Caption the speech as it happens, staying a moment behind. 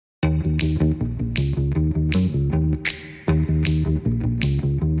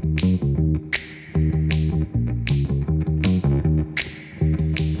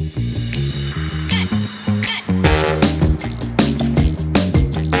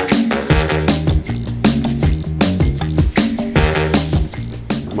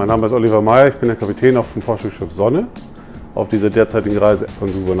Mein Name ist Oliver Meyer, ich bin der Kapitän auf dem Forschungsschiff Sonne auf dieser derzeitigen Reise von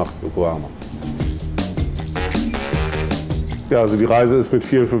Suva nach Yokohama. Ja, also die Reise ist mit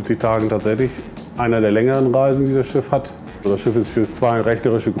 54 Tagen tatsächlich einer der längeren Reisen, die das Schiff hat. Das Schiff ist für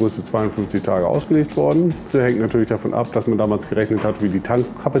rechnerische Größe 52 Tage ausgelegt worden. Das hängt natürlich davon ab, dass man damals gerechnet hat, wie die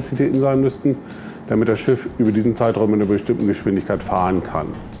Tankkapazitäten sein müssten, damit das Schiff über diesen Zeitraum in einer bestimmten Geschwindigkeit fahren kann.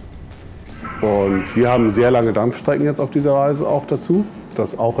 Und wir haben sehr lange Dampfstrecken jetzt auf dieser Reise auch dazu,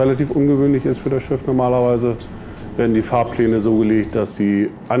 das auch relativ ungewöhnlich ist für das Schiff. Normalerweise werden die Fahrpläne so gelegt, dass die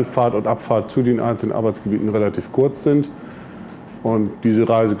Anfahrt und Abfahrt zu den einzelnen Arbeitsgebieten relativ kurz sind. Und diese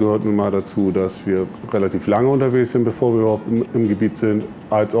Reise gehört nun mal dazu, dass wir relativ lange unterwegs sind, bevor wir überhaupt im Gebiet sind,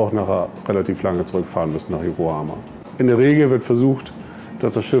 als auch nachher relativ lange zurückfahren müssen nach Yokohama. In der Regel wird versucht,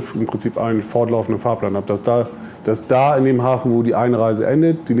 dass das Schiff im Prinzip einen fortlaufenden Fahrplan hat, dass da in dem Hafen, wo die eine Reise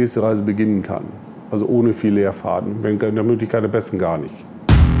endet, die nächste Reise beginnen kann. Also ohne viel Leerfahrten, wenn in der Möglichkeit am besten gar nicht.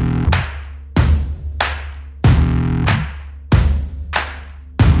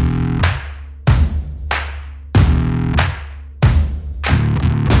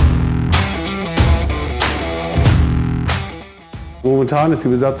 Momentan ist die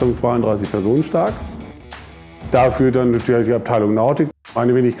Besatzung 32 Personen stark. Dafür dann natürlich die Abteilung Nautik,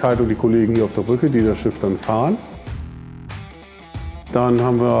 meine Wenigkeit und die Kollegen hier auf der Brücke, die das Schiff dann fahren. Dann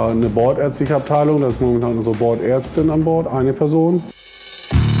haben wir eine bordärztliche Abteilung, das ist momentan unsere Bordärztin an Bord, eine Person.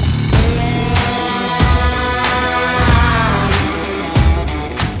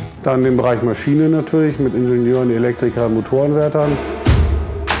 Dann den Bereich Maschine natürlich mit Ingenieuren, Elektrikern, Motorenwärtern.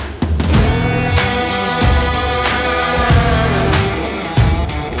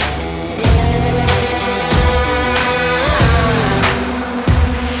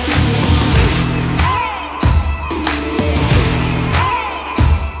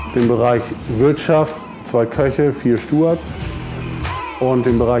 Den Bereich Wirtschaft, 2 Köche, 4 Stewards und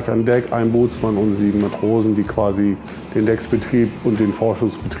den Bereich an Deck, ein Bootsmann und 7 Matrosen, die quasi den Decksbetrieb und den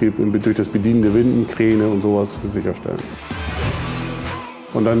Forschungsbetrieb durch das Bedienen der Winden, Kräne und sowas sicherstellen.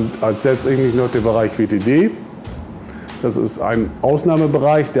 Und dann als letztendlich noch der Bereich WTD. Das ist ein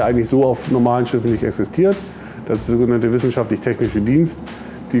Ausnahmebereich, der eigentlich so auf normalen Schiffen nicht existiert. Das ist der sogenannte wissenschaftlich-technische Dienst.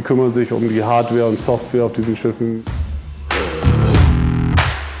 Die kümmern sich um die Hardware und Software auf diesen Schiffen.